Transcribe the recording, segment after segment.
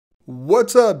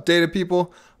What's up, data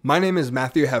people? My name is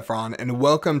Matthew Heffron, and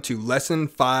welcome to Lesson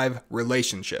 5,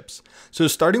 Relationships. So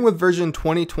starting with version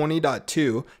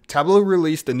 2020.2, Tableau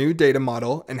released a new data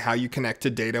model and how you connect to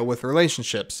data with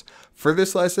relationships. For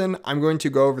this lesson, I'm going to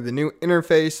go over the new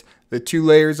interface, the 2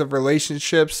 layers of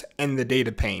relationships, and the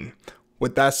data pane.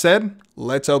 With that said,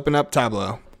 let's open up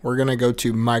Tableau. We're going to go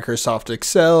to Microsoft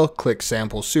Excel, click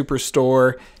Sample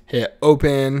Superstore, hit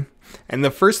Open. And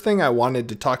the first thing I wanted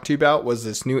to talk to you about was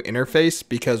this new interface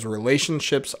because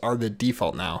relationships are the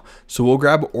default now. So we'll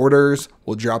grab orders,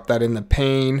 we'll drop that in the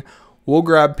pane, we'll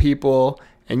grab people,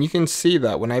 and you can see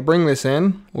that when I bring this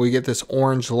in, we get this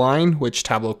orange line, which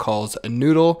Tableau calls a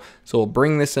noodle. So we'll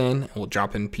bring this in and we'll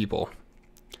drop in people.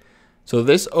 So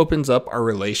this opens up our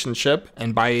relationship,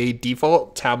 and by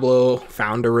default, Tableau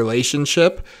found a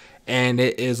relationship, and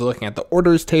it is looking at the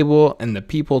orders table and the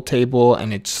people table,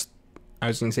 and I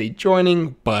was going to say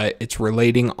joining, but it's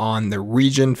relating on the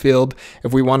region field.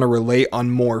 If we want to relate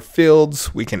on more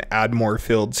fields, we can add more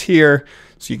fields here.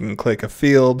 So you can click a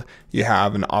field. You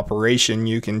have an operation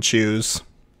you can choose.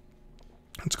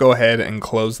 Let's go ahead and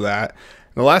close that.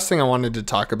 The last thing I wanted to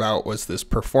talk about was this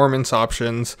performance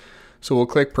options. So we'll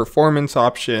click performance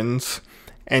options,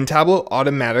 and Tableau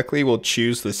automatically will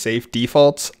choose the safe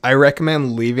defaults. I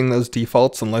recommend leaving those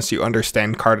defaults unless you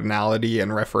understand cardinality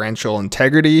and referential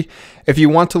integrity. If you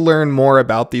want to learn more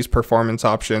about these performance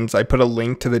options, I put a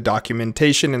link to the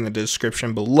documentation in the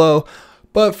description below,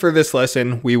 but for this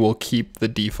lesson, we will keep the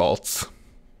defaults.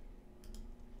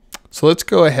 So let's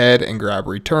go ahead and grab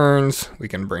returns. We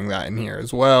can bring that in here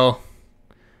as well.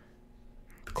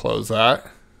 Close that,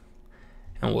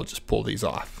 and we'll just pull these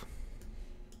off.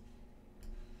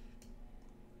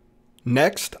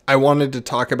 Next, I wanted to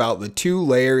talk about the 2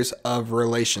 layers of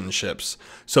relationships.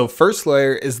 So first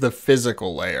layer is the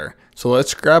physical layer. So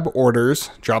let's grab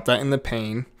orders, drop that in the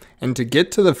pane. And to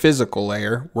get to the physical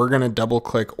layer, we're going to double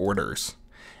click orders.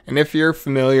 And if you're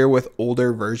familiar with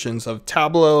older versions of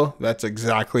Tableau, that's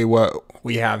exactly what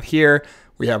we have here.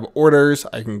 We have orders.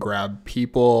 I can grab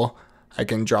people. I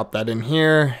can drop that in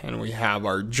here, and we have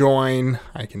our join.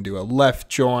 I can do a left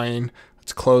join.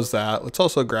 Let's close that. Let's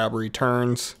also grab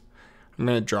returns. I'm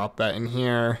going to drop that in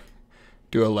here,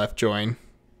 do a left join.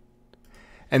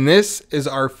 And this is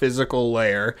our physical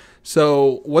layer.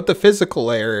 So what the physical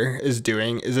layer is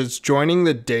doing is it's joining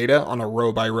the data on a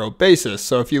row by row basis.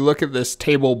 So if you look at this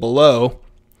table below,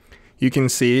 you can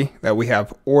see that we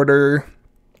have order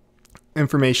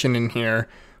information in here.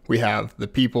 We have the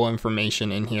people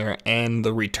information in here and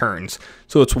the returns.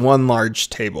 So it's one large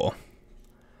table.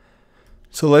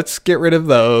 So let's get rid of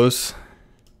those.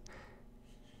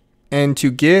 And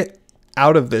to get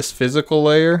out of this physical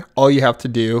layer, all you have to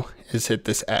do is hit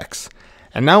this X.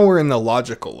 And now we're in the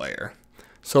logical layer.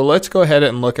 So let's go ahead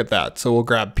and look at that. So we'll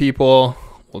grab people,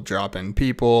 we'll drop in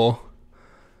people,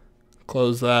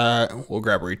 close that, we'll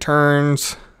grab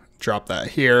returns, drop that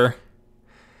here.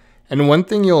 And one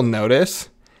thing you'll notice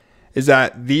is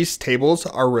that these tables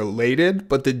are related,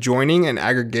 but the joining and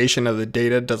aggregation of the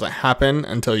data doesn't happen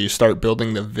until you start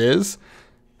building the viz.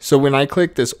 So when I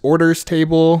click this orders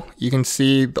table, you can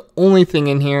see the only thing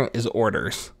in here is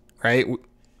orders, right?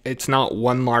 It's not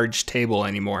one large table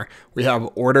anymore. We have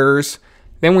orders,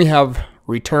 then we have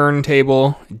return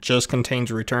table, it just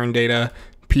contains return data,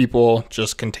 people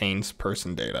just contains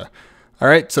person data. All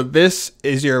right, so this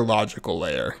is your logical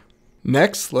layer.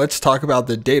 Next, let's talk about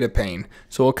the data pane.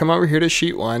 So we'll come over here to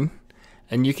sheet 1,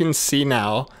 and you can see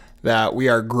now that we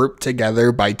are grouped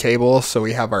together by table. So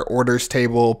we have our orders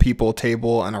table, people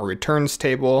table, and our returns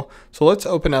table. So let's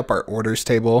open up our orders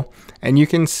table, and you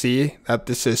can see that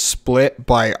this is split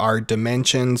by our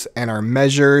dimensions and our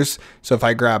measures. So if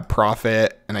I grab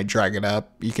profit and I drag it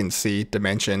up, you can see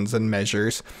dimensions and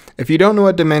measures. If you don't know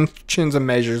what dimensions and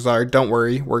measures are, don't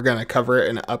worry, we're going to cover it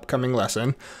in an upcoming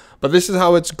lesson. But this is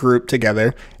how it's grouped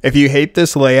together. If you hate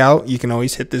this layout, you can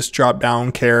always hit this drop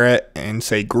down caret and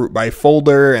say group by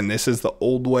folder. And this is the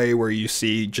old way where you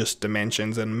see just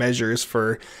dimensions and measures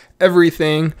for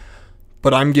everything.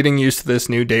 But I'm getting used to this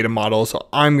new data model, so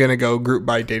I'm going to go group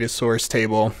by data source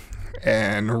table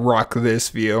and rock this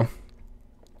view.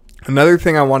 Another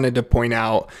thing I wanted to point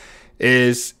out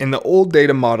is in the old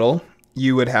data model,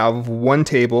 you would have one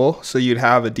table, so you'd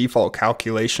have a default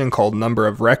calculation called number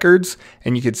of records,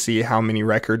 and you could see how many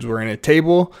records were in a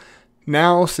table.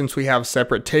 Now, since we have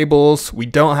separate tables, we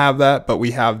don't have that, but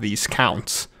we have these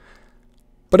counts.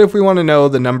 But if we want to know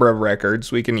the number of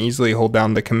records, we can easily hold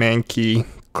down the command key,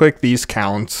 click these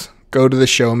counts, go to the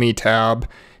Show Me tab,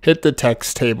 hit the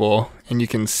text table, and you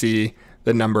can see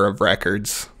the number of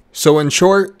records. So in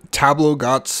short, Tableau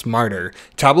got smarter.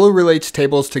 Tableau relates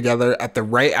tables together at the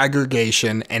right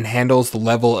aggregation and handles the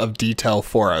level of detail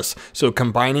for us, so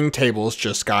combining tables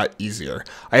just got easier.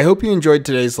 I hope you enjoyed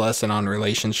today's lesson on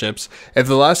relationships. If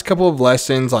the last couple of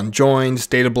lessons on joins,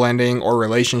 data blending, or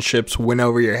relationships went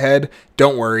over your head,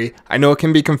 don't worry. I know it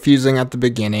can be confusing at the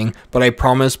beginning, but I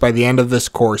promise by the end of this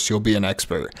course you'll be an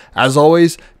expert. As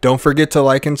always, don't forget to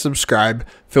like and subscribe.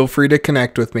 Feel free to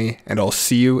connect with me, and I'll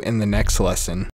see you in the next lesson.